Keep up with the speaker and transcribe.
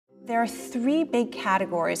There are three big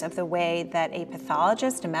categories of the way that a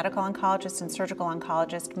pathologist, a medical oncologist, and surgical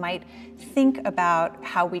oncologist might think about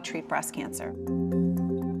how we treat breast cancer.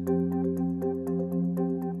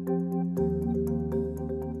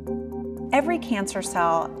 Every cancer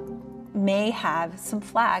cell may have some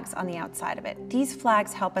flags on the outside of it. These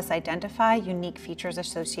flags help us identify unique features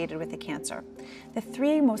associated with the cancer. The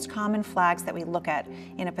three most common flags that we look at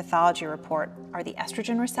in a pathology report are the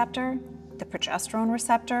estrogen receptor, the progesterone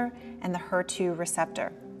receptor, and the HER2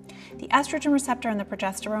 receptor. The estrogen receptor and the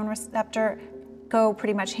progesterone receptor go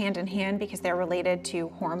pretty much hand in hand because they're related to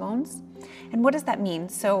hormones. And what does that mean?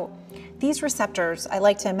 So these receptors, I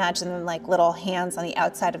like to imagine them like little hands on the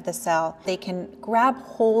outside of the cell. They can grab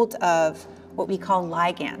hold of what we call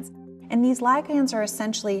ligands. And these ligands are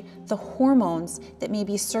essentially the hormones that may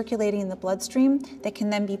be circulating in the bloodstream that can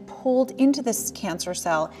then be pulled into this cancer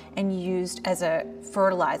cell and used as a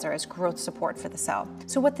fertilizer, as growth support for the cell.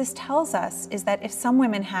 So what this tells us is that if some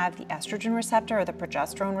women have the estrogen receptor or the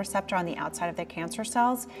progesterone receptor on the outside of their cancer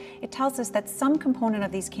cells, it tells us that some component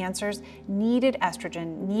of these cancers needed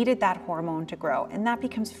estrogen, needed that hormone to grow. And that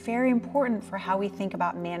becomes very important for how we think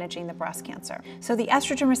about managing the breast cancer. So the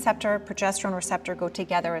estrogen receptor, progesterone receptor go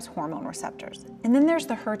together as hormone receptors. And then there's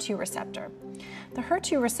the HER2 receptor. The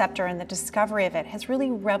HER2 receptor and the discovery of it has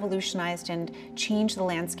really revolutionized and changed the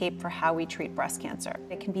landscape for how we treat breast cancer.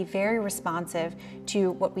 It can be very responsive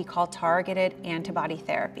to what we call targeted antibody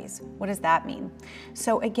therapies. What does that mean?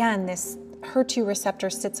 So again, this HER2 receptor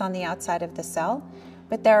sits on the outside of the cell,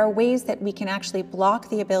 but there are ways that we can actually block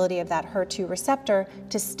the ability of that HER2 receptor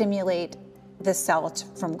to stimulate the cell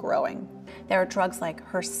from growing. There are drugs like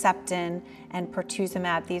Herceptin and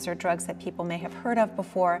pertuzumab. These are drugs that people may have heard of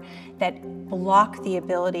before that block the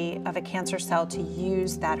ability of a cancer cell to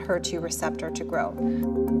use that HER2 receptor to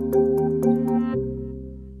grow.